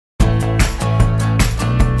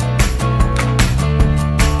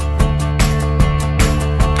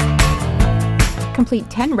Complete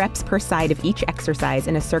 10 reps per side of each exercise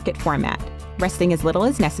in a circuit format, resting as little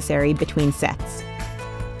as necessary between sets.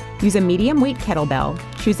 Use a medium-weight kettlebell,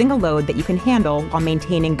 choosing a load that you can handle while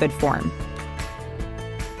maintaining good form.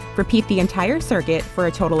 Repeat the entire circuit for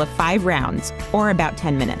a total of 5 rounds, or about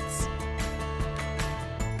 10 minutes.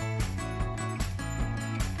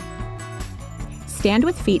 Stand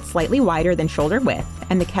with feet slightly wider than shoulder width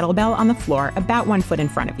and the kettlebell on the floor about 1 foot in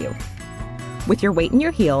front of you. With your weight in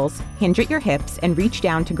your heels, hinge at your hips and reach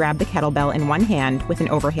down to grab the kettlebell in one hand with an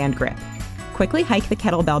overhand grip. Quickly hike the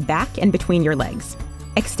kettlebell back and between your legs.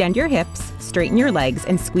 Extend your hips, straighten your legs,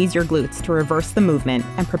 and squeeze your glutes to reverse the movement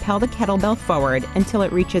and propel the kettlebell forward until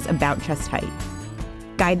it reaches about chest height.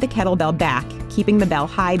 Guide the kettlebell back, keeping the bell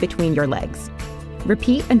high between your legs.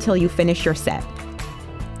 Repeat until you finish your set.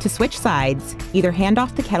 To switch sides, either hand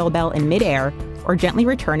off the kettlebell in midair or gently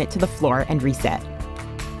return it to the floor and reset.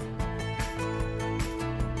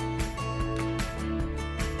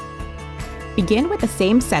 Begin with the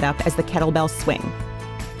same setup as the kettlebell swing.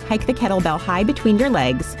 Hike the kettlebell high between your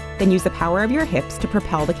legs, then use the power of your hips to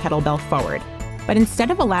propel the kettlebell forward. But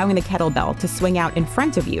instead of allowing the kettlebell to swing out in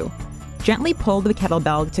front of you, gently pull the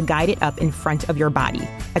kettlebell to guide it up in front of your body,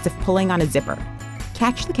 as if pulling on a zipper.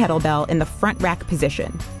 Catch the kettlebell in the front rack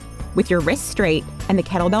position, with your wrists straight and the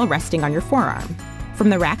kettlebell resting on your forearm. From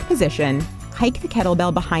the rack position, hike the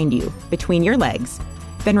kettlebell behind you, between your legs,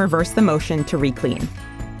 then reverse the motion to re-clean.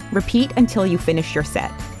 Repeat until you finish your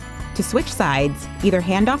set. To switch sides, either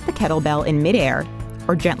hand off the kettlebell in midair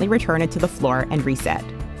or gently return it to the floor and reset.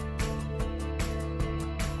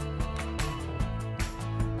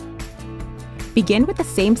 Begin with the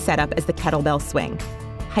same setup as the kettlebell swing.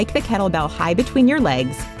 Hike the kettlebell high between your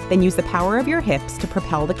legs, then use the power of your hips to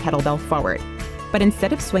propel the kettlebell forward. But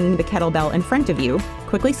instead of swinging the kettlebell in front of you,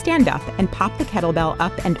 quickly stand up and pop the kettlebell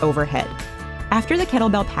up and overhead. After the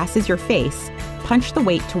kettlebell passes your face, punch the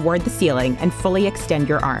weight toward the ceiling and fully extend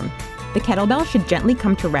your arm. The kettlebell should gently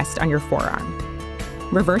come to rest on your forearm.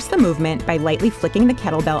 Reverse the movement by lightly flicking the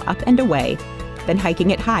kettlebell up and away, then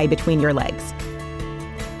hiking it high between your legs.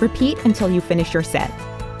 Repeat until you finish your set.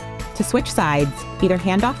 To switch sides, either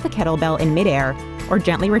hand off the kettlebell in midair or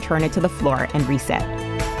gently return it to the floor and reset.